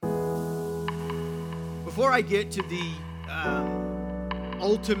Before I get to the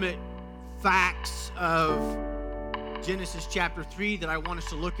ultimate facts of Genesis chapter 3 that I want us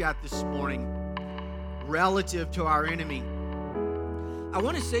to look at this morning relative to our enemy, I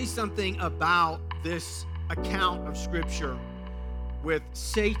want to say something about this account of Scripture with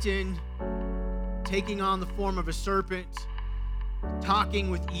Satan taking on the form of a serpent,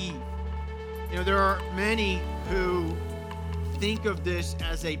 talking with Eve. You know, there are many who think of this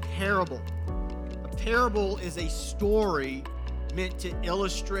as a parable. A parable is a story meant to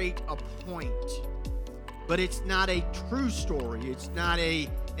illustrate a point, but it's not a true story. It's not an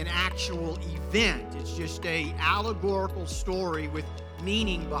actual event. It's just a allegorical story with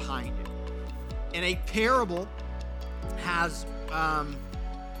meaning behind it. And a parable has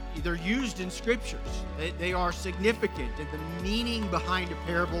they're used in scriptures. They are significant, and the meaning behind a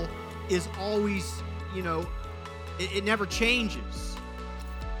parable is always, it never changes.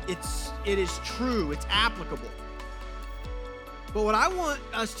 It is true. It's applicable. But what I want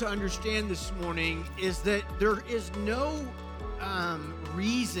us to understand this morning is that there is no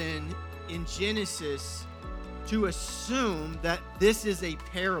reason in Genesis to assume that this is a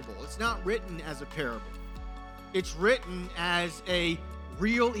parable. It's not written as a parable. It's written as a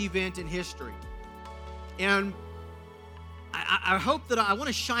real event in history. And I hope that I want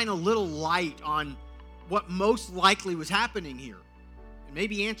to shine a little light on what most likely was happening here. And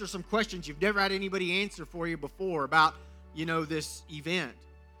maybe answer some questions you've never had anybody answer for you before about, this event.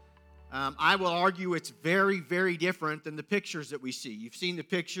 I will argue it's very, very different than the pictures that we see. You've seen the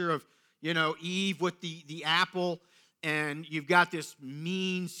picture of, Eve with the apple, and you've got this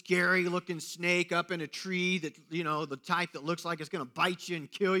mean, scary-looking snake up in a tree that, the type that looks like it's going to bite you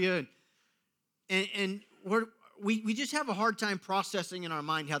and kill you. And we just have a hard time processing in our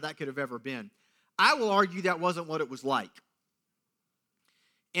mind how that could have ever been. I will argue that wasn't what it was like.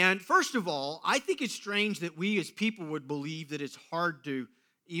 And first of all, I think it's strange that we as people would believe that it's hard to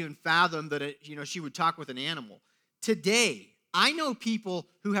even fathom that, she would talk with an animal. Today, I know people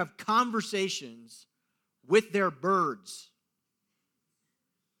who have conversations with their birds.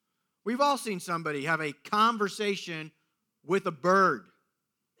 We've all seen somebody have a conversation with a bird.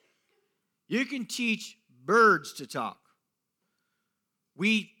 You can teach birds to talk.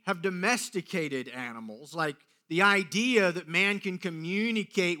 We have domesticated animals. Like, the idea that man can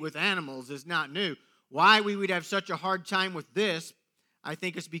communicate with animals is not new. Why we would have such a hard time with this, I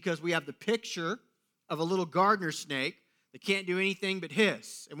think it's because we have the picture of a little gardener snake that can't do anything but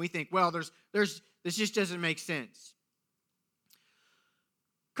hiss. And we think, well, this just doesn't make sense.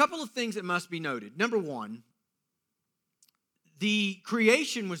 A couple of things that must be noted. Number one, the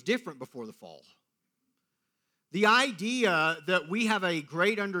creation was different before the fall. The idea that we have a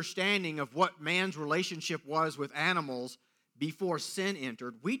great understanding of what man's relationship was with animals before sin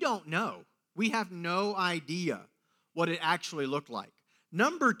entered, we don't know. We have no idea what it actually looked like.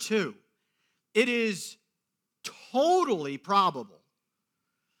 Number two, it is totally probable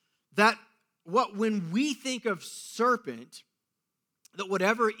that when we think of serpent, that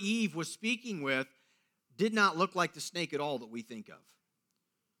whatever Eve was speaking with did not look like the snake at all that we think of.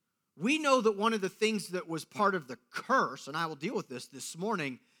 We know that one of the things that was part of the curse, and I will deal with this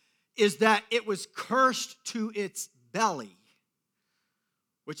morning, is that it was cursed to its belly,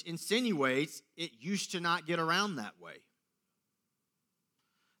 which insinuates it used to not get around that way.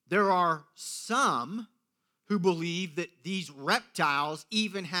 There are some who believe that these reptiles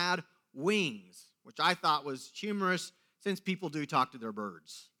even had wings, which I thought was humorous since people do talk to their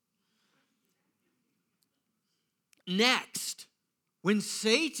birds. Next, when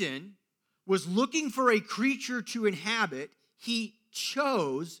Satan was looking for a creature to inhabit, he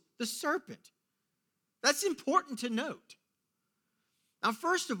chose the serpent. That's important to note. Now,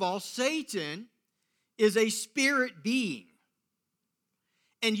 first of all, Satan is a spirit being.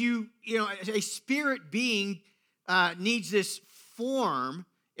 And a spirit being needs this form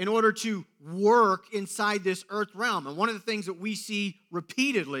in order to work inside this earth realm. And one of the things that we see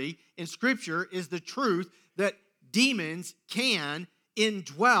repeatedly in Scripture is the truth that demons can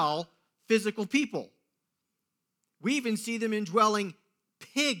indwell physical people. We even see them indwelling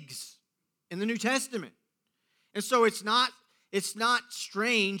pigs in the New Testament. And so it's not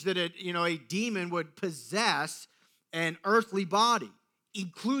strange that a demon would possess an earthly body,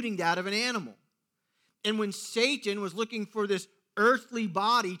 including that of an animal. And when Satan was looking for this earthly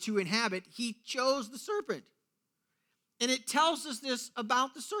body to inhabit, he chose the serpent. And it tells us this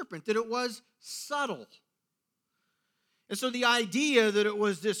about the serpent, that it was subtle. And so the idea that it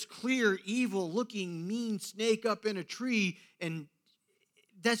was this clear, evil-looking, mean snake up in a tree and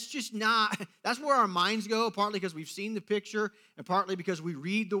that's just not, that's where our minds go, partly because we've seen the picture and partly because we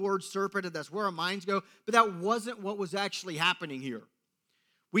read the word serpent and that's where our minds go. But that wasn't what was actually happening here.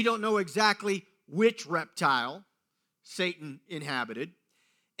 We don't know exactly which reptile Satan inhabited,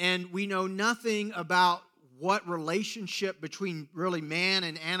 and we know nothing about what relationship between really man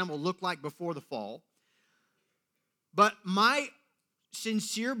and animal looked like before the fall. But my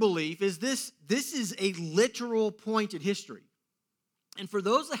sincere belief is this is a literal point in history. And for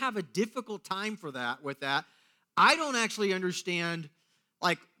those that have a difficult time with that, I don't actually understand,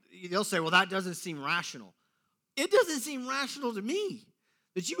 like, they'll say, well, that doesn't seem rational. It doesn't seem rational to me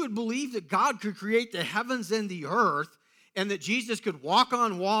that you would believe that God could create the heavens and the earth and that Jesus could walk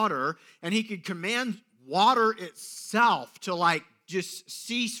on water and he could command water itself to like just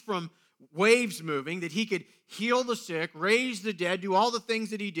cease from waves moving, that he could heal the sick, raise the dead, do all the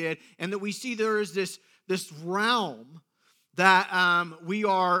things that he did, and that we see there is this realm that we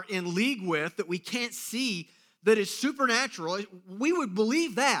are in league with, that we can't see, that is supernatural. We would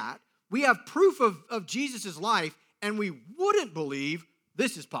believe that. We have proof of Jesus' life, and we wouldn't believe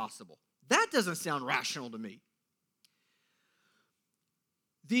this is possible. That doesn't sound rational to me.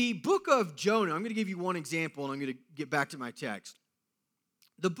 The book of Jonah, I'm going to give you one example, and I'm going to get back to my text.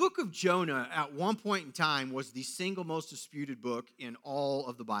 The book of Jonah, at one point in time, was the single most disputed book in all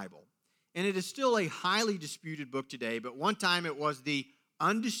of the Bible. And it is still a highly disputed book today, but one time it was the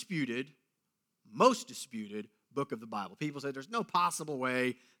undisputed, most disputed book of the Bible. People say there's no possible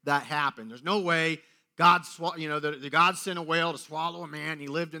way that happened. There's no way God sent a whale to swallow a man. He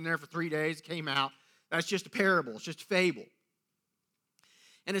lived in there for 3 days, came out. That's just a parable. It's just a fable.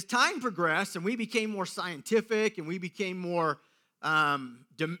 And as time progressed and we became more scientific and we became more,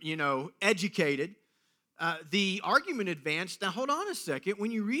 educated, the argument advanced. Now, hold on a second.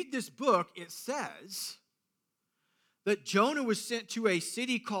 When you read this book, it says that Jonah was sent to a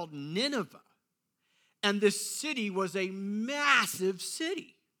city called Nineveh. And this city was a massive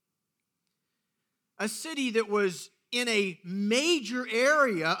city. A city that was in a major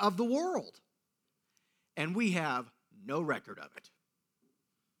area of the world. And we have no record of it.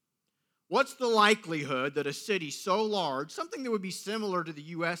 What's the likelihood that a city so large, something that would be similar to the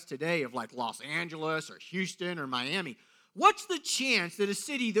U.S. today of like Los Angeles or Houston or Miami, what's the chance that a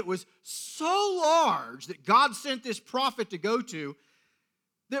city that was so large that God sent this prophet to go to,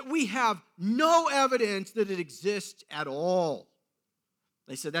 that we have no evidence that it exists at all?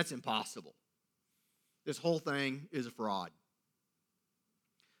 They said that's impossible. This whole thing is a fraud.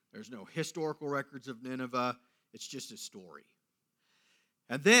 There's no historical records of Nineveh. It's just a story.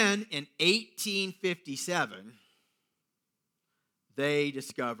 And then in 1857, they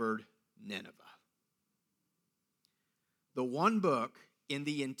discovered Nineveh. The one book in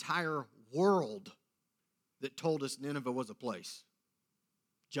the entire world that told us Nineveh was a place.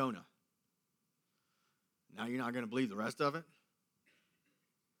 Jonah. Now you're not going to believe the rest of it?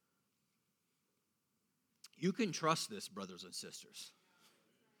 You can trust this, brothers and sisters.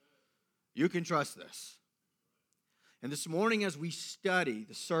 You can trust this. And this morning, as we study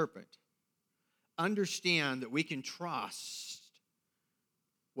the serpent, understand that we can trust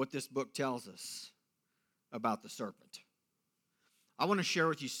what this book tells us about the serpent. I want to share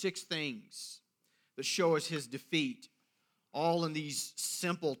with you 6 things that show us his defeat, all in these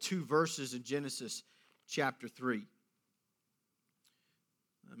simple 2 verses in Genesis chapter 3.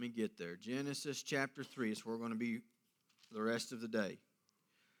 Let me get there. Genesis chapter 3 is where we're going to be for the rest of the day.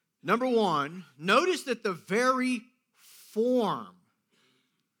 Number 1, notice that the very form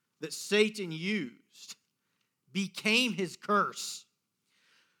that Satan used became his curse.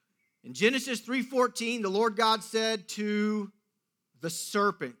 In Genesis 3:14, the Lord God said to the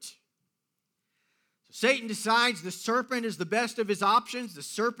serpent. So Satan decides the serpent is the best of his options. The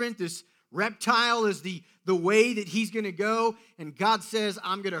serpent, this reptile, is the way that he's going to go. And God says,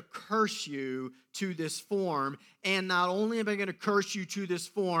 I'm going to curse you to this form. And not only am I going to curse you to this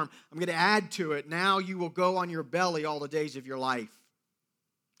form, I'm going to add to it. Now you will go on your belly all the days of your life.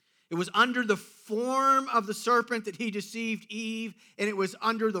 It was under the form of the serpent that he deceived Eve. And it was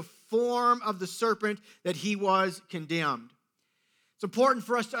under the form of the serpent that he was condemned. It's important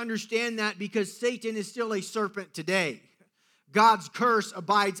for us to understand that because Satan is still a serpent today. God's curse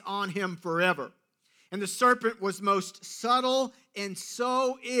abides on him forever. And the serpent was most subtle, and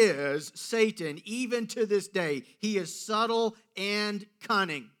so is Satan, even to this day. He is subtle and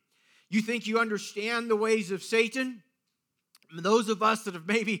cunning. You think you understand the ways of Satan? Those of us that have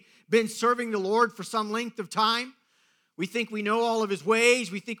maybe been serving the Lord for some length of time, we think we know all of his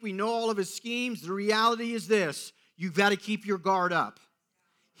ways. We think we know all of his schemes. The reality is this: you've got to keep your guard up.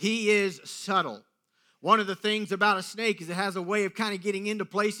 He is subtle. One of the things about a snake is it has a way of kind of getting into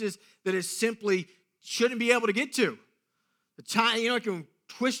places that it simply shouldn't be able to get to. It can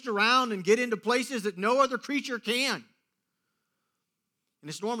twist around and get into places that no other creature can. And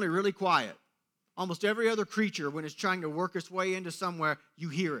it's normally really quiet. Almost every other creature, when it's trying to work its way into somewhere, you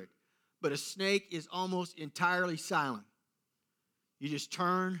hear it. But a snake is almost entirely silent. You just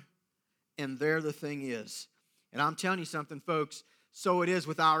turn, and there the thing is. And I'm telling you something, folks, so it is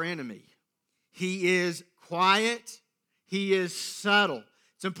with our enemy. He is quiet. He is subtle.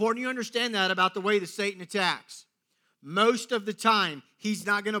 It's important you understand that about the way that Satan attacks. Most of the time, he's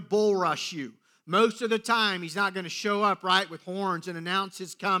not going to bull rush you. Most of the time, he's not going to show up right with horns and announce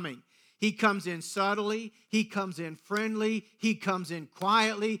his coming. He comes in subtly, he comes in friendly, he comes in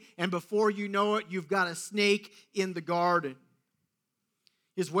quietly, and before you know it, you've got a snake in the garden.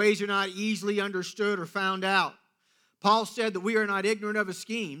 His ways are not easily understood or found out. Paul said that we are not ignorant of his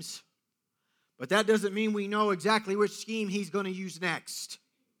schemes, but that doesn't mean we know exactly which scheme he's going to use next.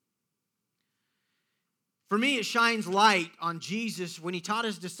 For me, it shines light on Jesus when he taught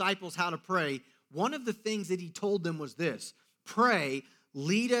his disciples how to pray. One of the things that he told them was this: pray,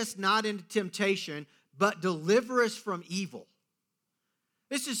 lead us not into temptation, but deliver us from evil.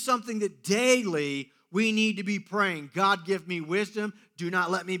 This is something that daily we need to be praying. God, give me wisdom. Do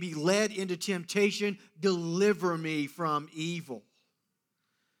not let me be led into temptation. Deliver me from evil.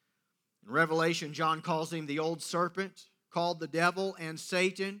 In Revelation, John calls him the old serpent, called the devil and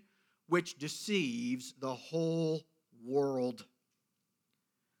Satan, which deceives the whole world.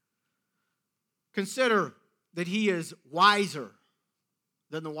 Consider that he is wiser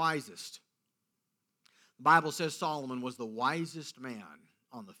than the wisest. The Bible says Solomon was the wisest man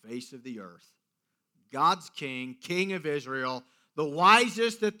on the face of the earth. God's king, king of Israel, the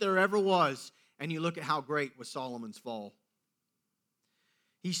wisest that there ever was. And you look at how great was Solomon's fall.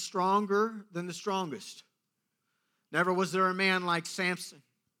 He's stronger than the strongest. Never was there a man like Samson.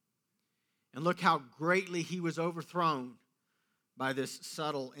 And look how greatly he was overthrown by this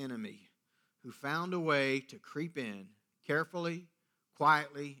subtle enemy who found a way to creep in carefully,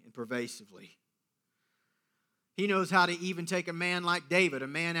 quietly, and pervasively. He knows how to even take a man like David, a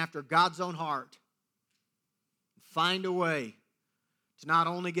man after God's own heart, and find a way to not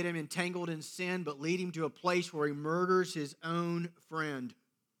only get him entangled in sin, but lead him to a place where he murders his own friend.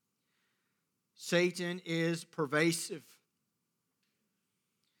 Satan is pervasive.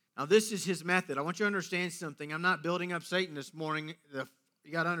 Now, this is his method. I want you to understand something. I'm not building up Satan this morning.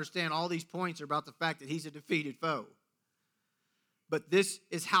 You got to understand all these points are about the fact that he's a defeated foe. But this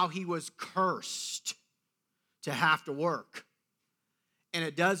is how he was cursed to have to work. And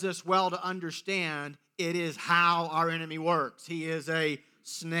it does us well to understand it is how our enemy works. He is a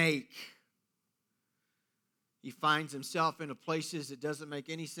snake. He finds himself in places that doesn't make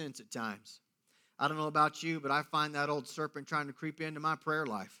any sense at times. I don't know about you, but I find that old serpent trying to creep into my prayer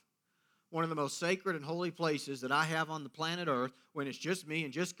life. One of the most sacred and holy places that I have on the planet Earth, when it's just me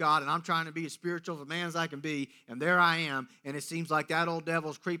and just God, and I'm trying to be as spiritual of a man as I can be, and there I am, and it seems like that old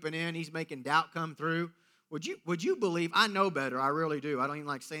devil's creeping in. He's making doubt come through. Would you believe? I know better. I really do. I don't even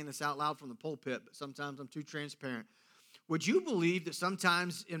like saying this out loud from the pulpit, but sometimes I'm too transparent. Would you believe that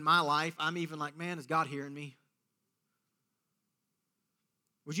sometimes in my life I'm even like, man, is God hearing me?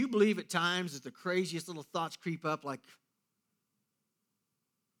 Would you believe at times that the craziest little thoughts creep up like,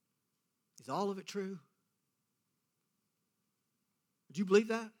 is all of it true? Would you believe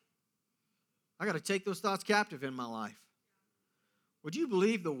that? I got to take those thoughts captive in my life. Would you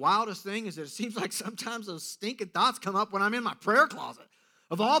believe the wildest thing is that it seems like sometimes those stinking thoughts come up when I'm in my prayer closet.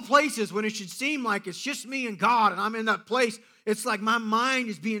 Of all places, when it should seem like it's just me and God and I'm in that place, it's like my mind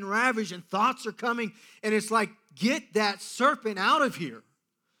is being ravaged and thoughts are coming, and it's like, get that serpent out of here.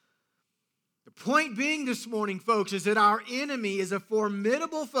 The point being this morning, folks, is that our enemy is a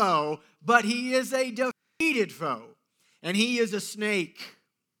formidable foe, but he is a defeated foe. And he is a snake.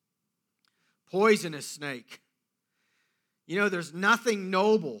 Poisonous snake. You know, there's nothing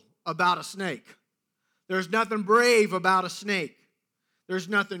noble about a snake. There's nothing brave about a snake. There's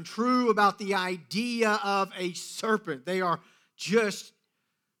nothing true about the idea of a serpent. They are just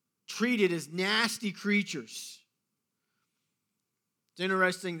treated as nasty creatures. It's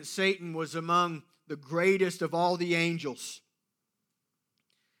interesting that Satan was among the greatest of all the angels.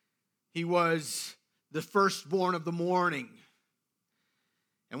 He was the firstborn of the morning.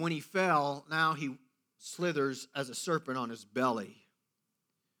 And when he fell, now he slithers as a serpent on his belly.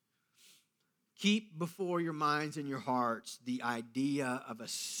 Keep before your minds and your hearts the idea of a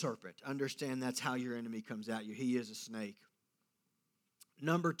serpent. Understand that's how your enemy comes at you. He is a snake.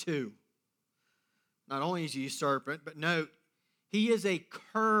 Number 2, not only is he a serpent, but note, he is a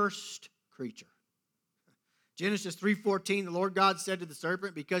cursed creature. Genesis 3:14, the Lord God said to the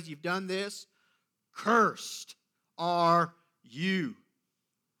serpent, because you've done this, cursed are you.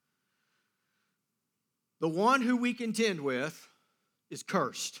 The one who we contend with is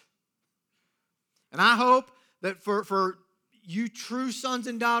cursed. And I hope that for you true sons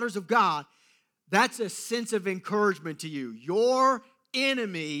and daughters of God, that's a sense of encouragement to you. Your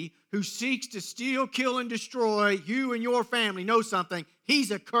enemy who seeks to steal, kill, and destroy you and your family, know something. He's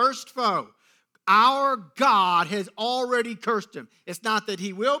a cursed foe. Our God has already cursed him. It's not that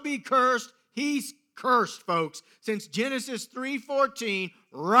he will be cursed. He's cursed, folks. Since Genesis 3:14,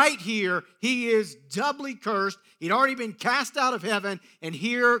 right here, he is doubly cursed. He'd already been cast out of heaven, and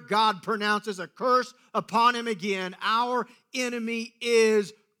here God pronounces a curse upon him again. Our enemy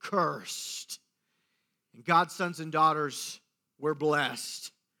is cursed. And God's sons and daughters, we're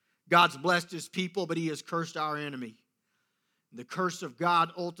blessed. God's blessed his people, but he has cursed our enemy. The curse of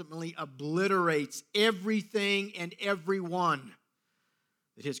God ultimately obliterates everything and everyone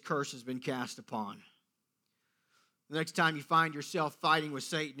that his curse has been cast upon. The next time you find yourself fighting with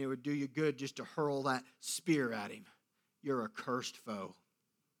Satan, it would do you good just to hurl that spear at him. You're a cursed foe.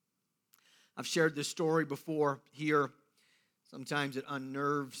 I've shared this story before here. Sometimes it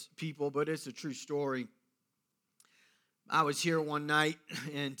unnerves people, but it's a true story. I was here one night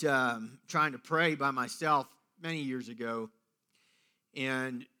and trying to pray by myself many years ago.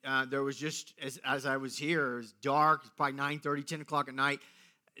 And there was just, as I was here, it was dark, it's probably 9:30, 10 o'clock at night.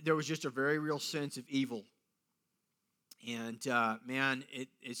 There was just a very real sense of evil. And,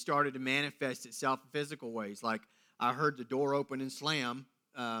 it started to manifest itself in physical ways. Like, I heard the door open and slam.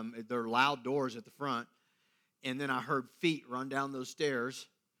 There are loud doors at the front. And then I heard feet run down those stairs.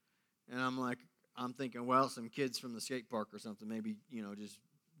 And I'm thinking, well, some kids from the skate park or something, maybe, just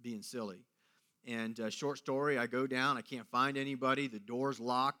being silly. And short story, I go down. I can't find anybody. The door's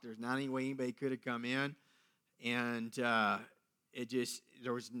locked. There's not any way anybody could have come in. And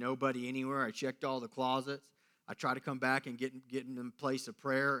there was nobody anywhere. I checked all the closets. I try to come back and get in a place of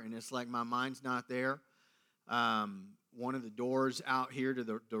prayer, and it's like my mind's not there. One of the doors out here to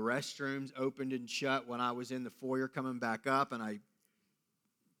the restrooms opened and shut when I was in the foyer coming back up, and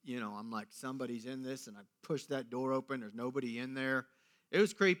I'm like, somebody's in this, and I pushed that door open. There's nobody in there. It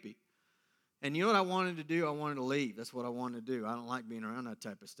was creepy. And you know what I wanted to do? I wanted to leave. That's what I wanted to do. I don't like being around that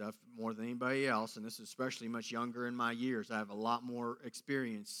type of stuff more than anybody else, and this is especially much younger in my years. I have a lot more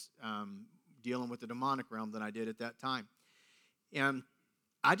experience dealing with the demonic realm than I did at that time. And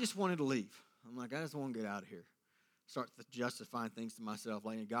I just wanted to leave. I'm like, I just want to get out of here. Start justifying things to myself,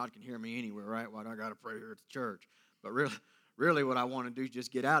 like God can hear me anywhere, right? Why do I got to pray here at the church? But really what I want to do is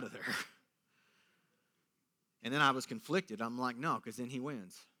just get out of there. And then I was conflicted. I'm like, no, because then he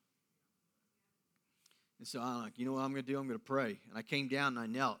wins. And so I'm like, you know what I'm going to do? I'm going to pray. And I came down and I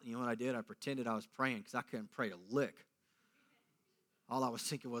knelt. You know what I did? I pretended I was praying because I couldn't pray a lick. All I was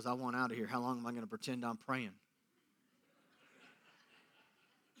thinking was, I want out of here. How long am I going to pretend I'm praying?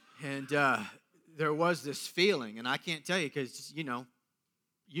 And there was this feeling, and I can't tell you because, you know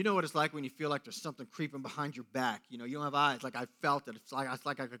what it's like when you feel like there's something creeping behind your back. You don't have eyes. Like I felt it. It's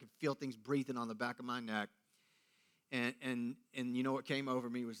like I could feel things breathing on the back of my neck. And you know what came over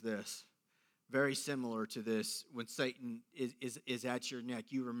me was this. Very similar to this, when Satan is at your neck,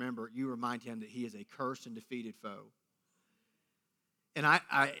 you remind him that he is a cursed and defeated foe.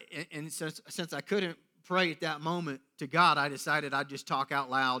 And since I couldn't pray at that moment to God, I decided I'd just talk out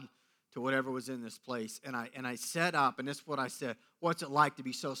loud to whatever was in this place. And I set up, and this is what I said: what's it like to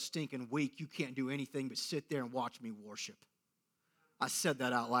be so stinking weak you can't do anything but sit there and watch me worship? I said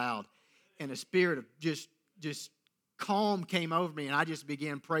that out loud, and a spirit of just calm came over me, and I just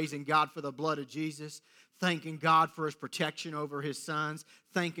began praising God for the blood of Jesus, thanking God for his protection over his sons,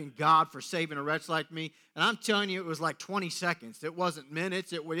 thanking God for saving a wretch like me. And I'm telling you, it was like 20 seconds. It wasn't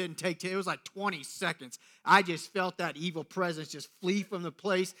minutes. It didn't take 10. It was like 20 seconds. I just felt that evil presence just flee from the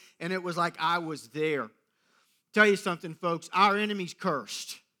place, and it was like I was there. Tell you something, folks. Our enemy's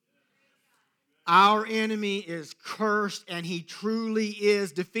cursed. Our enemy is cursed, and he truly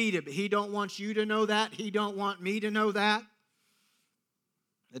is defeated. But he don't want you to know that. He don't want me to know that.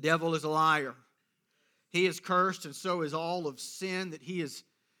 The devil is a liar. He is cursed, and so is all of sin that he has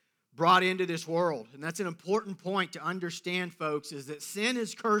brought into this world. And that's an important point to understand, folks, is that sin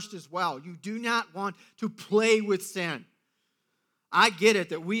is cursed as well. You do not want to play with sin. I get it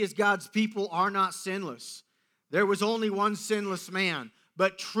that we as God's people are not sinless. There was only one sinless man.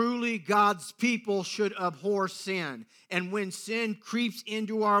 But truly, God's people should abhor sin. And when sin creeps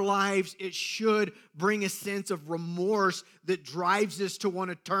into our lives, it should bring a sense of remorse that drives us to want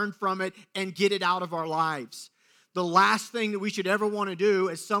to turn from it and get it out of our lives. the last thing that we should ever want to do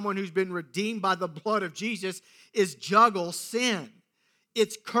as someone who's been redeemed by the blood of Jesus is juggle sin.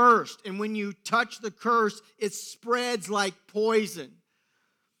 It's cursed, and when you touch the curse, it spreads like poison.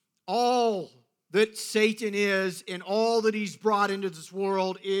 All that Satan is and all that he's brought into this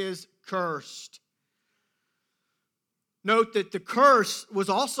world is cursed. Note that the curse was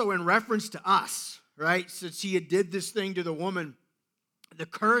also in reference to us, right? Since he had did this thing to the woman, the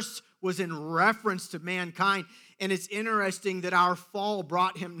curse was in reference to mankind. And it's interesting that our fall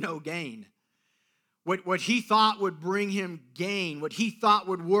brought him no gain. What he thought would bring him gain, what he thought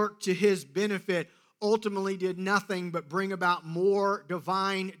would work to his benefit, ultimately did nothing but bring about more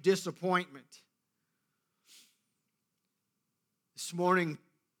divine disappointment. This morning,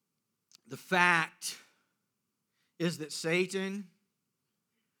 the fact is that Satan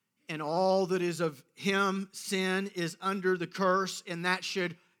and all that is of him, sin, is under the curse, and that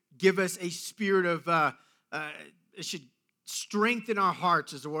should give us a spirit of, it should strengthen our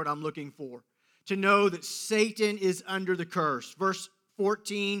hearts is the word I'm looking for, to know that Satan is under the curse. Verse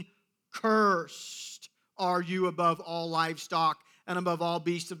 14, cursed are you above all livestock and above all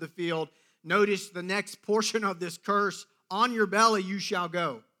beasts of the field. Notice the next portion of this curse, on your belly you shall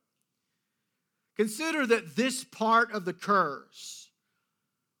go. Consider that this part of the curse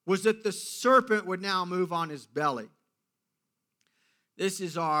was that the serpent would now move on his belly. This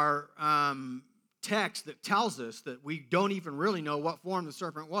is our text that tells us that we don't even really know what form the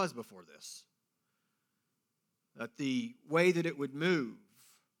serpent was before this. That the way that it would move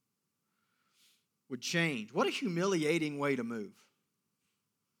would change. What a humiliating way to move.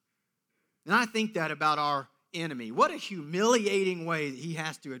 And I think that about our enemy. What a humiliating way that he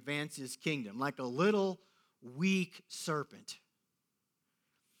has to advance his kingdom, like a little weak serpent.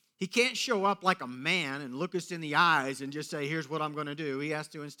 He can't show up like a man and look us in the eyes and just say, here's what I'm going to do. He has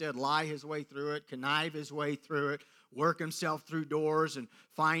to instead lie his way through it, connive his way through it, work himself through doors and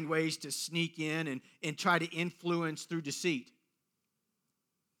find ways to sneak in and try to influence through deceit.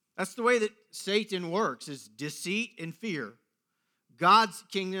 That's the way that Satan works, is deceit and fear. God's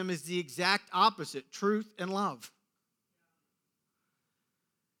kingdom is the exact opposite, truth and love.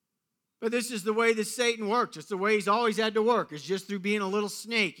 But this is the way that Satan works. It's the way he's always had to work. It's just through being a little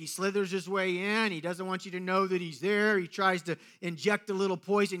snake. He slithers his way in. He doesn't want you to know that he's there. He tries to inject a little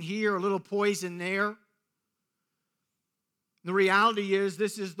poison here, a little poison there. The reality is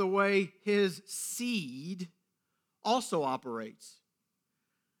this is the way his seed also operates.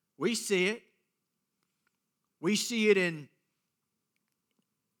 We see it. We see it in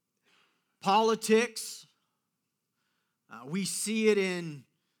politics. We see it in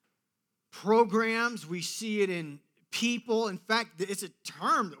programs. We see it in people. In fact, it's a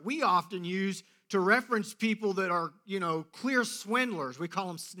term that we often use to reference people that are, clear swindlers. We call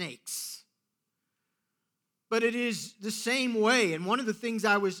them snakes. But it is the same way. And one of the things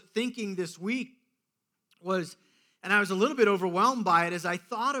I was thinking this week was, and I was a little bit overwhelmed by it as I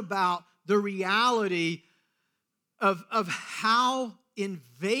thought about the reality of how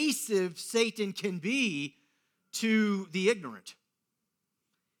invasive Satan can be to the ignorant.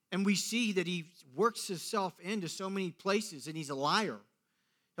 And we see that he works himself into so many places, and he's a liar.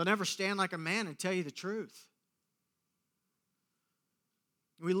 He'll never stand like a man and tell you the truth.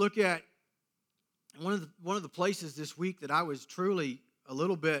 We look at one of the places this week that I was truly a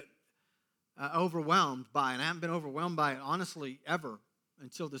little bit overwhelmed by, and I haven't been overwhelmed by it honestly ever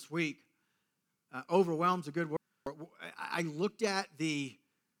until this week. Overwhelmed's a good word. I looked at the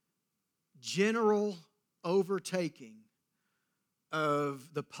general overtaking of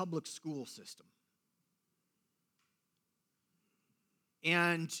the public school system.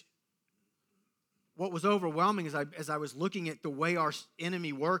 And what was overwhelming as I was looking at the way our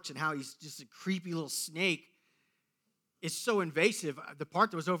enemy works and how he's just a creepy little snake, it's so invasive. The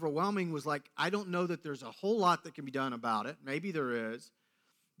part that was overwhelming was like, I don't know that there's a whole lot that can be done about it. Maybe there is.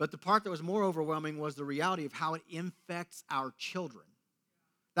 But the part that was more overwhelming was the reality of how it infects our children.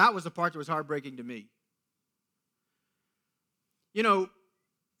 That was the part that was heartbreaking to me.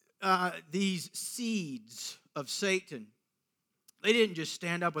 These seeds of Satan, they didn't just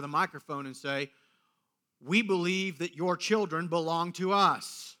stand up with a microphone and say, we believe that your children belong to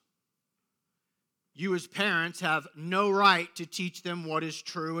us. You as parents have no right to teach them what is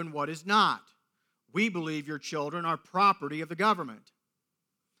true and what is not. We believe your children are property of the government.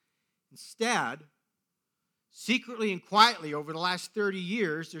 Instead, secretly and quietly over the last 30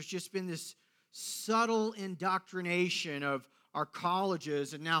 years, there's just been this subtle indoctrination of our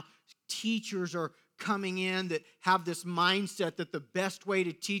colleges, and now teachers are coming in that have this mindset that the best way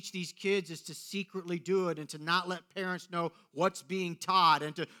to teach these kids is to secretly do it and to not let parents know what's being taught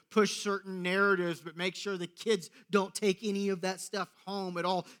and to push certain narratives, but make sure the kids don't take any of that stuff home. It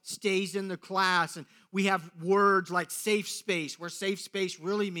all stays in the class. And we have words like safe space, where safe space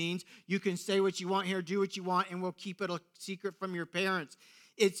really means you can say what you want here, do what you want, and we'll keep it a secret from your parents.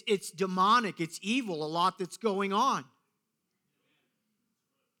 It's demonic. It's evil, a lot that's going on.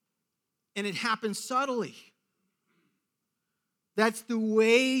 And it happens subtly. That's the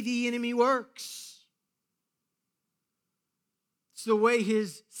way the enemy works. It's the way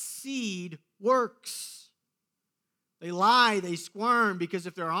his seed works. They lie, they squirm, because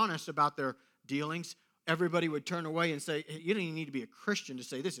if they're honest about their dealings, everybody would turn away and say, hey, you don't even need to be a Christian to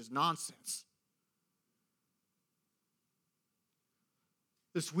say this is nonsense.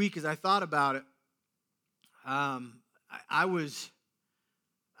 This week, as I thought about it, I was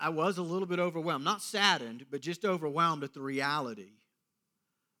a little bit overwhelmed. Not saddened, but just overwhelmed at the reality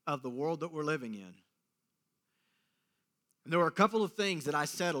of the world that we're living in. And there were a couple of things that I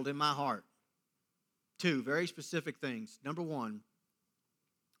settled in my heart. Two very specific things. Number one,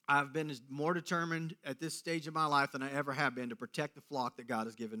 I've been more determined at this stage of my life than I ever have been to protect the flock that God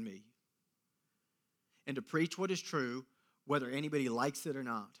has given me. And to preach what is true, whether anybody likes it or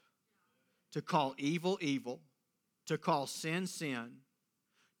not. To call evil, evil. To call sin, sin.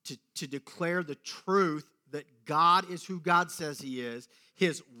 To declare the truth that God is who God says He is.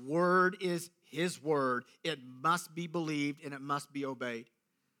 His word is His word. It must be believed and it must be obeyed.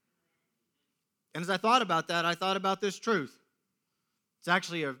 And as I thought about that, I thought about this truth. It's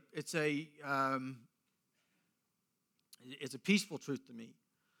actually it's a peaceful truth to me.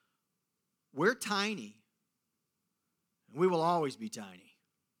 We're tiny. And we will always be tiny.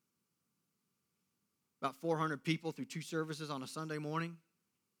 About 400 people through 2 services on a Sunday morning.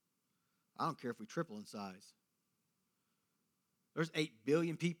 I don't care if we triple in size. There's 8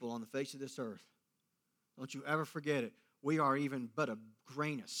 billion people on the face of this earth. Don't you ever forget it. We are even but a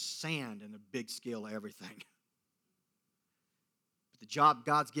grain of sand in the big scale of everything. But the job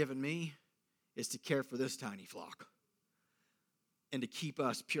God's given me is to care for this tiny flock and to keep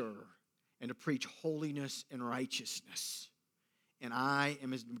us pure and to preach holiness and righteousness. And I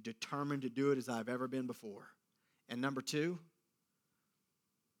am as determined to do it as I've ever been before. And number 2,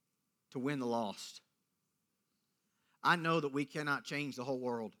 to win the lost. I know that we cannot change the whole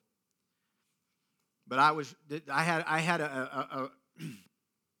world. But I had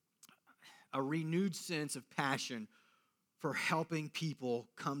a renewed sense of passion for helping people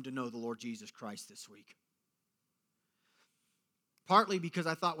come to know the Lord Jesus Christ this week. Partly because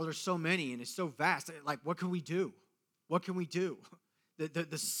I thought, well, there's so many and it's so vast. Like, what can we do? What can we do?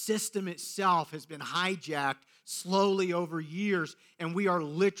 The system itself has been hijacked slowly over years, and we are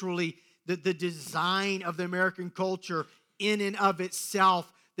literally the design of the American culture in and of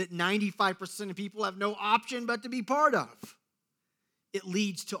itself that 95% of people have no option but to be part of. It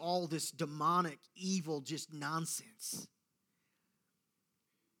leads to all this demonic, evil, just nonsense.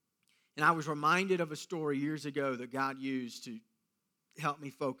 And I was reminded of a story years ago that God used to help me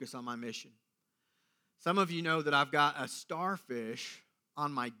focus on my mission. Some of you know that I've got a starfish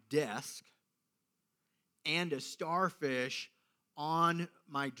on my desk and a starfish on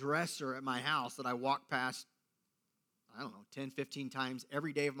my dresser at my house that I walk past, 10, 15 times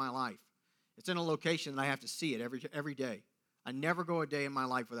every day of my life. It's in a location that I have to see it every day. I never go a day in my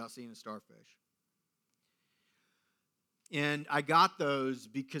life without seeing a starfish. And I got those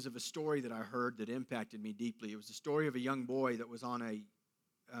because of a story that I heard that impacted me deeply. It was the story of a young boy that was on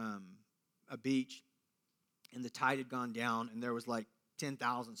a beach, and the tide had gone down, and there was like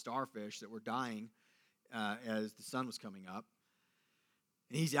 10,000 starfish that were dying as the sun was coming up.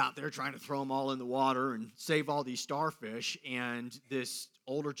 And he's out there trying to throw them all in the water and save all these starfish. And this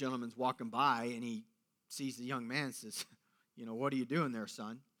older gentleman's walking by, and he sees the young man and says, what are you doing there,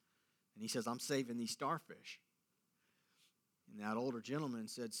 son? And he says, I'm saving these starfish. And that older gentleman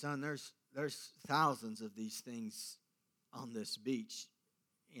said, son, there's thousands of these things on this beach,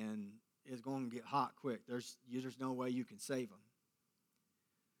 and it's going to get hot quick. There's no way you can save them.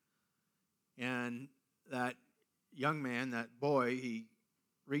 And that young man, that boy, he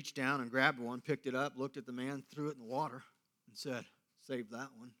reached down and grabbed one, picked it up, looked at the man, threw it in the water, and said, save that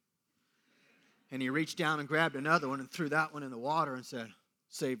one. And he reached down and grabbed another one and threw that one in the water and said,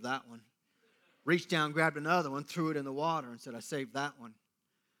 save that one. Reached down, grabbed another one, threw it in the water and said, I saved that one.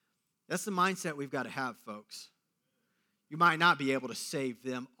 That's the mindset we've got to have, folks. You might not be able to save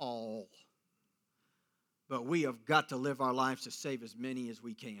them all, but we have got to live our lives to save as many as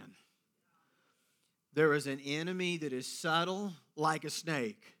we can. There is an enemy that is subtle like a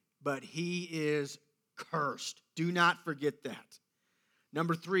snake, but he is cursed. Do not forget that.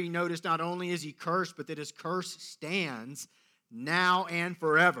 Number 3, notice not only is he cursed, but that his curse stands now and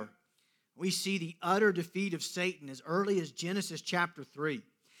forever. We see the utter defeat of Satan as early as Genesis chapter 3.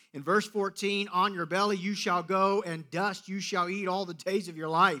 In verse 14, on your belly you shall go, and dust you shall eat all the days of your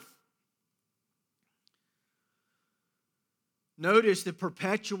life. Notice the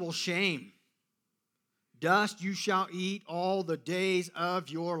perpetual shame. Dust you shall eat all the days of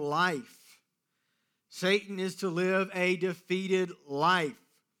your life. Satan is to live a defeated life.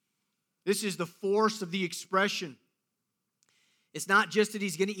 This is the force of the expression. It's not just that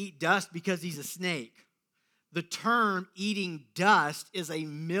he's going to eat dust because he's a snake. The term eating dust is a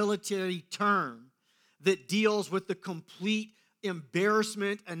military term that deals with the complete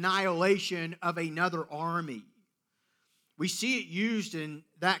embarrassment, annihilation of another army. We see it used in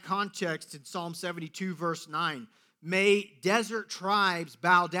that context in Psalm 72, verse 9. May desert tribes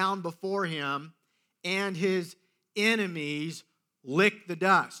bow down before him, and his enemies lick the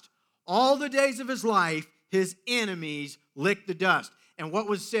dust. All the days of his life, his enemies lick the dust. And what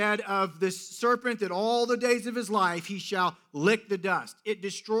was said of this serpent, that all the days of his life he shall lick the dust. It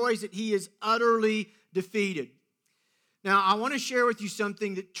destroys it. He is utterly defeated. Now, I want to share with you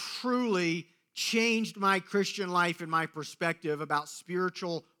something that truly changed my Christian life and my perspective about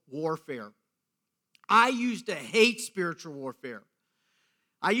spiritual warfare. I used to hate spiritual warfare.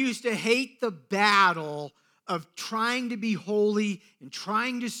 I used to hate the battle of trying to be holy and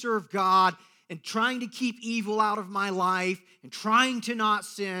trying to serve God and trying to keep evil out of my life and trying to not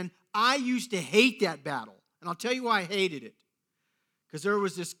sin. I used to hate that battle. And I'll tell you why I hated it. Because there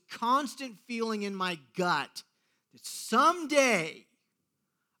was this constant feeling in my gut that someday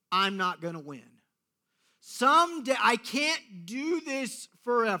I'm not going to win. Someday, I can't do this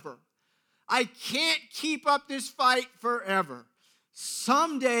forever. I can't keep up this fight forever.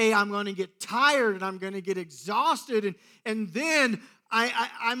 Someday I'm going to get tired and I'm going to get exhausted and then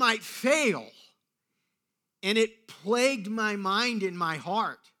I might fail. And it plagued my mind and my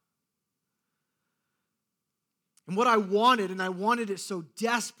heart. And what I wanted, and I wanted it so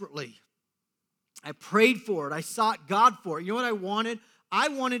desperately, I prayed for it. I sought God for it. You know what I wanted? I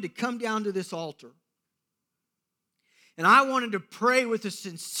wanted to come down to this altar. And I wanted to pray with a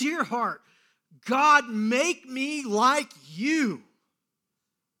sincere heart, God, make me like you.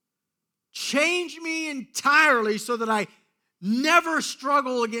 Change me entirely so that I never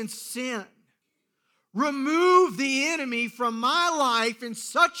struggle against sin. Remove the enemy from my life in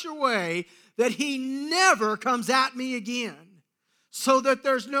such a way that he never comes at me again, so that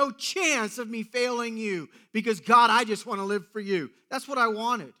there's no chance of me failing you, because God, I just want to live for you. That's what I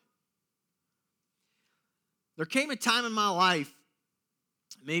wanted. There came a time in my life,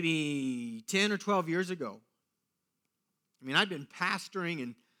 maybe 10 or 12 years ago. I'd been pastoring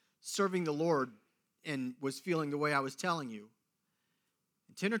and serving the Lord and was feeling the way I was telling you.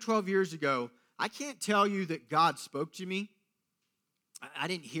 And 10 or 12 years ago, I can't tell you that God spoke to me. I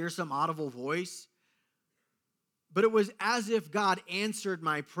didn't hear some audible voice. But it was as if God answered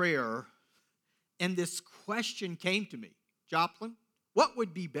my prayer, and this question came to me. Joplin, what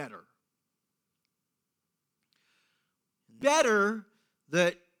would be better? Better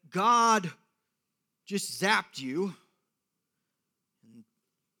that God just zapped you and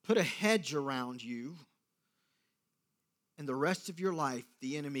put a hedge around you, and the rest of your life,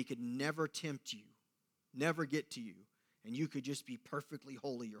 the enemy could never tempt you, never get to you, and you could just be perfectly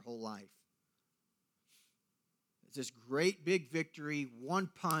holy your whole life. It's this great big victory, one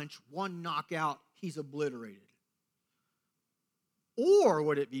punch, one knockout, he's obliterated. Or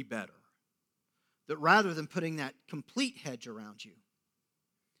would it be better that rather than putting that complete hedge around you,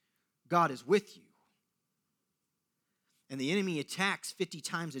 God is with you, and the enemy attacks 50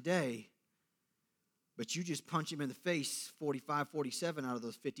 times a day, but you just punch him in the face 45, 47 out of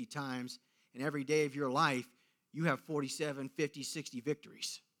those 50 times, and every day of your life, you have 47, 50, 60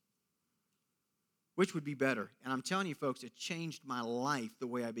 victories. Which would be better? And I'm telling you, folks, it changed my life the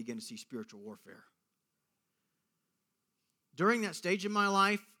way I began to see spiritual warfare. During that stage of my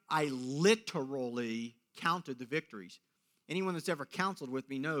life, I literally counted the victories. Anyone that's ever counseled with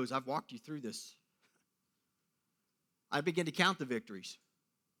me knows I've walked you through this. I began to count the victories.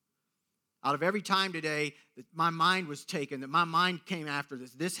 Out of every time today that my mind was taken, that my mind came after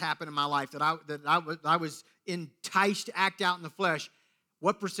this happened in my life, that I was enticed to act out in the flesh,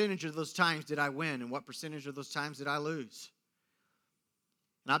 what percentage of those times did I win, and what percentage of those times did I lose?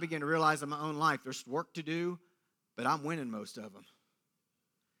 And I began to realize in my own life, there's work to do, but I'm winning most of them.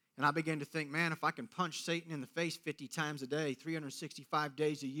 And I began to think, man, if I can punch Satan in the face 50 times a day, 365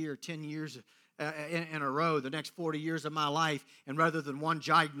 days a year, 10 years in a row, the next 40 years of my life, and rather than one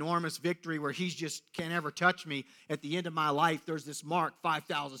ginormous victory where he just can't ever touch me, at the end of my life, there's this mark,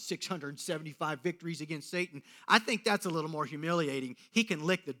 5,675 victories against Satan. I think that's a little more humiliating. He can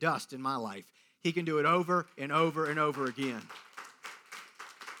lick the dust in my life. He can do it over and over and over again.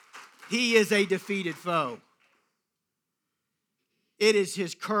 He is a defeated foe. It is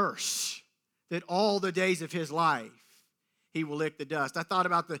his curse that all the days of his life he will lick the dust. I thought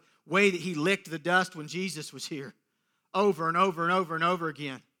about the way that he licked the dust when Jesus was here, over and over and over and over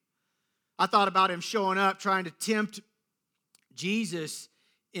again. I thought about him showing up trying to tempt Jesus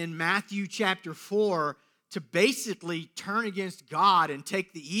in Matthew chapter 4 to basically turn against God and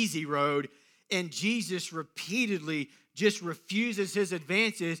take the easy road. And Jesus repeatedly just refuses his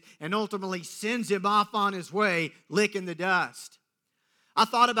advances and ultimately sends him off on his way, licking the dust. I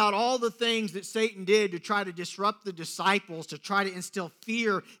thought about all the things that Satan did to try to disrupt the disciples, to try to instill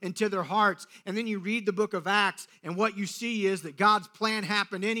fear into their hearts. And then you read the book of Acts, and what you see is that God's plan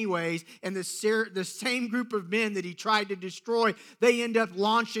happened anyways, and the same group of men that he tried to destroy, they end up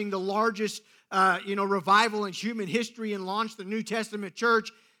launching the largest revival in human history and launched the New Testament church.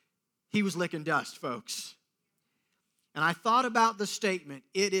 He was licking dust, folks. And I thought about the statement,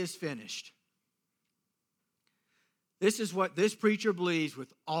 "It is finished." This is what this preacher believes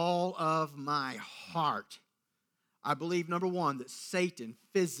with all of my heart. I believe, number one, that Satan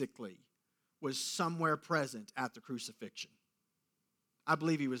physically was somewhere present at the crucifixion. I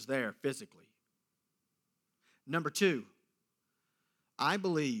believe he was there physically. Number two, I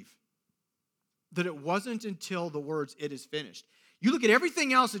believe that it wasn't until the words, "It is finished." You look at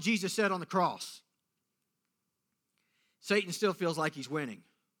everything else that Jesus said on the cross, Satan still feels like he's winning.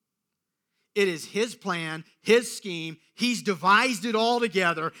 It is his plan, his scheme. He's devised it all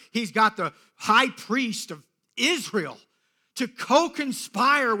together. He's got the high priest of Israel to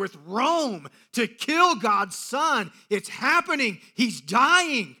co-conspire with Rome to kill God's son. It's happening. He's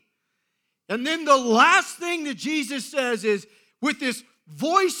dying. And then the last thing that Jesus says is, with this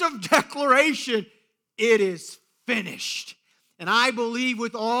voice of declaration, "It is finished." And I believe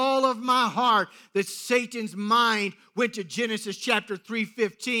with all of my heart that Satan's mind went to Genesis chapter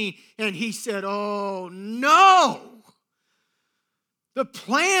 3:15, and he said, "Oh no, the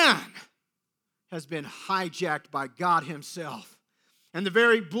plan has been hijacked by God himself. And the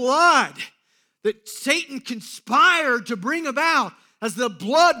very blood that Satan conspired to bring about, as the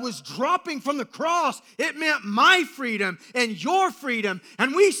blood was dropping from the cross, it meant my freedom and your freedom.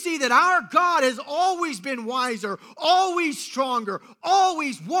 And we see that our God has always been wiser, always stronger,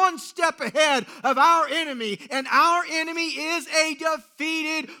 always one step ahead of our enemy. And our enemy is a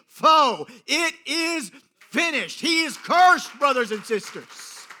defeated foe. It is finished. He is cursed, brothers and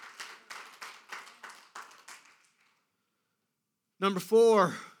sisters. Number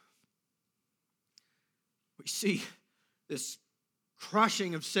 4, we see this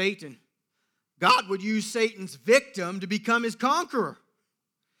crushing of Satan. God would use Satan's victim to become his conqueror.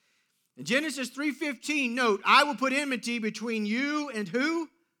 In Genesis 3:15, note, "I will put enmity between you and" who?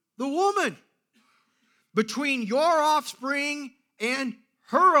 The woman. "Between your offspring and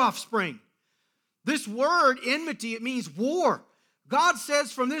her offspring." This word, enmity, it means war. God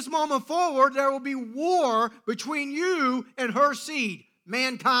says from this moment forward, there will be war between you and her seed,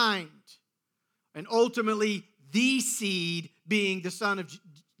 mankind. And ultimately, the seed being the Son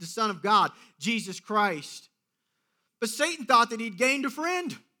of God, Jesus Christ. But Satan thought that he'd gained a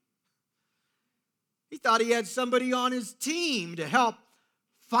friend. He thought he had somebody on his team to help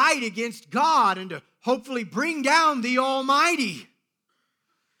fight against God and to hopefully bring down the Almighty.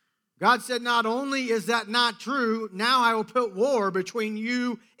 God said, "Not only is that not true, now I will put war between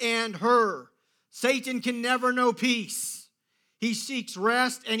you and her." Satan can never know peace. He seeks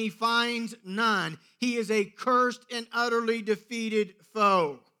rest and he finds none. He is a cursed and utterly defeated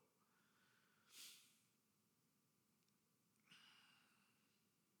foe.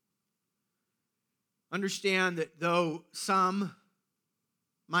 Understand that though some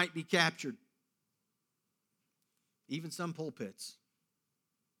might be captured, even some pulpits,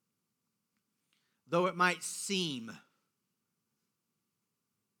 though it might seem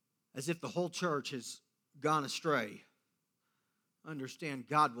as if the whole church has gone astray, understand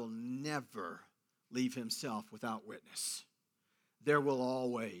God will never leave himself without witness. There will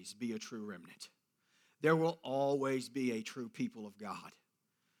always be a true remnant. There will always be a true people of God.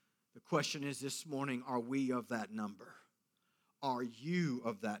 The question is this morning, are we of that number? Are you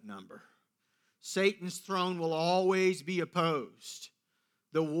of that number? Satan's throne will always be opposed.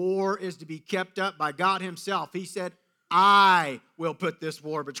 The war is to be kept up by God himself. He said, I will put this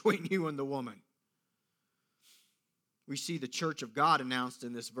war between you and the woman. We see the church of God announced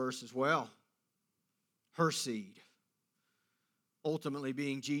in this verse as well. Her seed, ultimately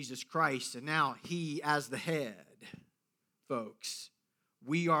being Jesus Christ, and now he as the head, folks.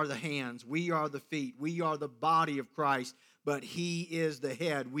 We are the hands, we are the feet, we are the body of Christ, but he is the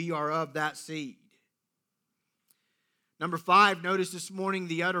head. We are of that seed. Number 5, notice this morning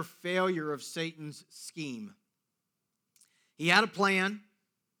the utter failure of Satan's scheme. He had a plan.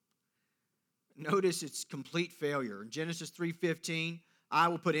 Notice its complete failure. In Genesis 3:15, I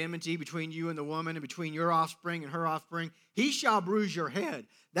will put enmity between you and the woman, and between your offspring and her offspring. He shall bruise your head.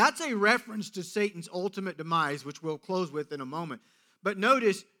 That's a reference to Satan's ultimate demise, which we'll close with in a moment. But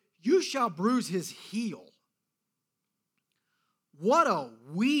notice, you shall bruise his heel. What a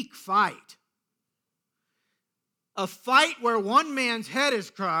weak fight. A fight where one man's head is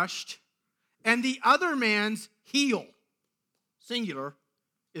crushed and the other man's heel, singular,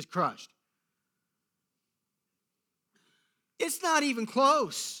 is crushed. It's not even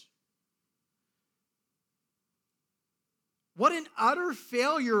close. What an utter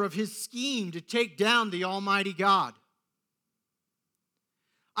failure of his scheme to take down the Almighty God.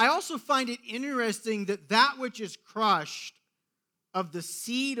 I also find it interesting that that which is crushed of the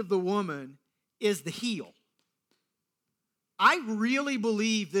seed of the woman is the heel. I really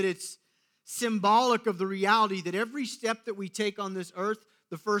believe that it's symbolic of the reality that every step that we take on this earth,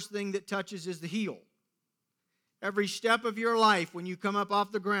 the first thing that touches is the heel. Every step of your life, when you come up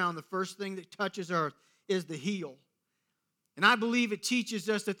off the ground, the first thing that touches earth is the heel. And I believe it teaches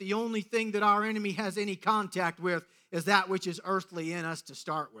us that the only thing that our enemy has any contact with is that which is earthly in us to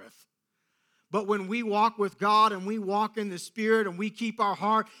start with. But when we walk with God and we walk in the Spirit and we keep our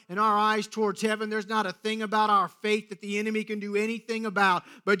heart and our eyes towards heaven, there's not a thing about our faith that the enemy can do anything about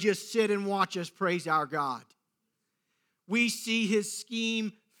but just sit and watch us praise our God. We see his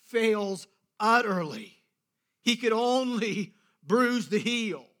scheme fails utterly. He could only bruise the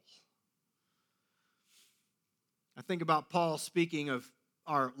heel. I think about Paul speaking of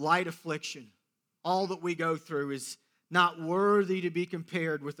our light affliction. All that we go through is not worthy to be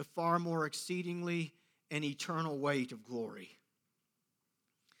compared with the far more exceedingly and eternal weight of glory.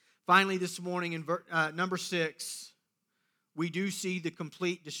 Finally, this morning in number 6, we do see the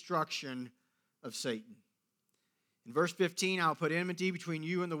complete destruction of Satan. In verse 15, I'll put enmity between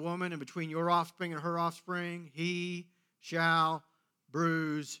you and the woman, and between your offspring and her offspring. He shall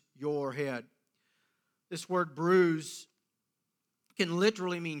bruise your head. This word bruise can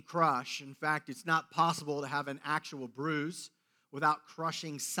literally mean crush. In fact, it's not possible to have an actual bruise without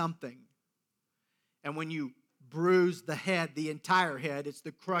crushing something. And when you bruise the head, the entire head, it's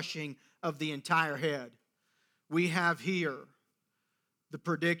the crushing of the entire head. We have here the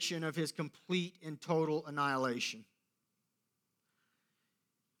prediction of his complete and total annihilation.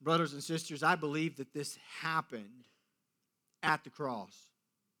 Brothers and sisters, I believe that this happened at the cross.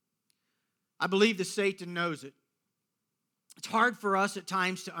 I believe that Satan knows it. It's hard for us at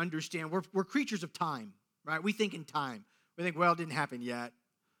times to understand. We're creatures of time, right? We think in time. We think, well, it didn't happen yet.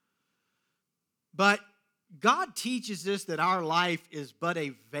 But God teaches us that our life is but a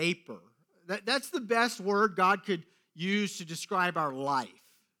vapor. That's the best word God could use to describe our life.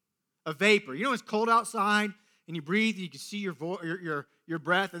 A vapor. You know, it's cold outside, and you breathe, and you can see your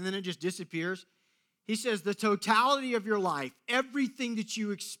breath, and then it just disappears. He says the totality of your life, everything that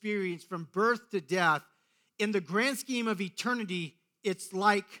you experience from birth to death, in the grand scheme of eternity, it's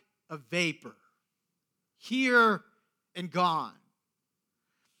like a vapor. Here and gone.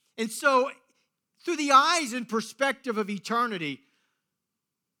 And so, through the eyes and perspective of eternity,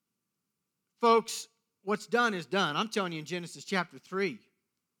 folks, what's done is done. I'm telling you, in Genesis chapter 3,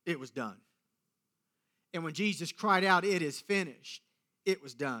 it was done. And when Jesus cried out, "It is finished," it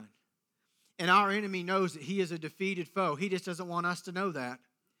was done. And our enemy knows that he is a defeated foe. He just doesn't want us to know that.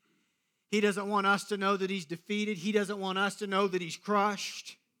 He doesn't want us to know that he's defeated. He doesn't want us to know that he's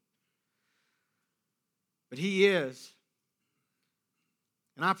crushed. But he is.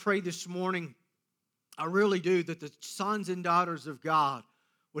 And I pray this morning, I really do, that the sons and daughters of God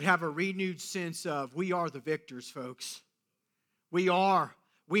would have a renewed sense of, we are the victors, folks. We are.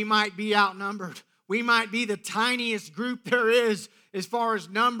 We might be outnumbered. We might be the tiniest group there is as far as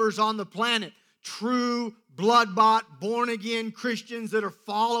numbers on the planet. True, blood-bought, born-again Christians that are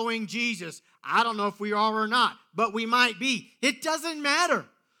following Jesus. I don't know if we are or not, but we might be. It doesn't matter.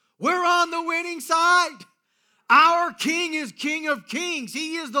 We're on the winning side. Our King is King of Kings.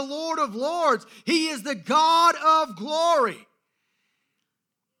 He is the Lord of Lords. He is the God of glory.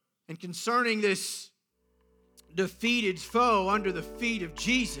 And concerning this defeated foe under the feet of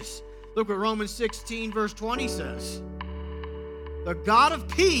Jesus, look what Romans 16 verse 20 says. The God of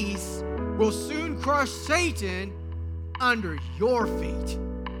peace will soon crush Satan under your feet.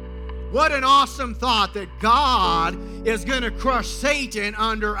 What an awesome thought that God is going to crush Satan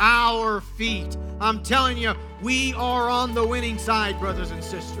under our feet. I'm telling you, we are on the winning side, brothers and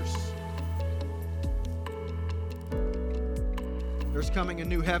sisters. There's coming a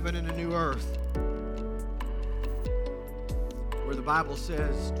new heaven and a new earth where the Bible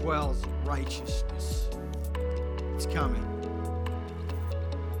says dwells righteousness. It's coming.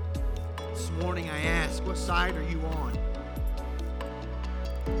 This morning I ask, what side are you on?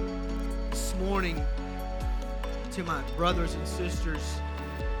 This morning, to my brothers and sisters,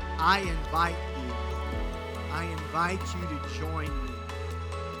 I invite you to join me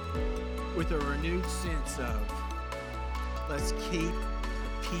with a renewed sense of, let's keep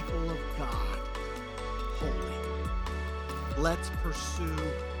the people of God holy. Let's pursue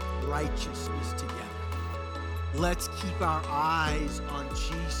righteousness together. Let's keep our eyes on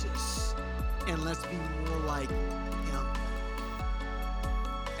Jesus, and let's be more like Him.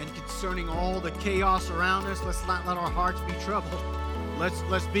 And concerning all the chaos around us, let's not let our hearts be troubled.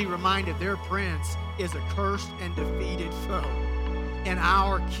 Let's be reminded their prince is a cursed and defeated foe, and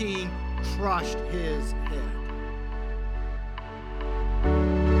our King crushed his head.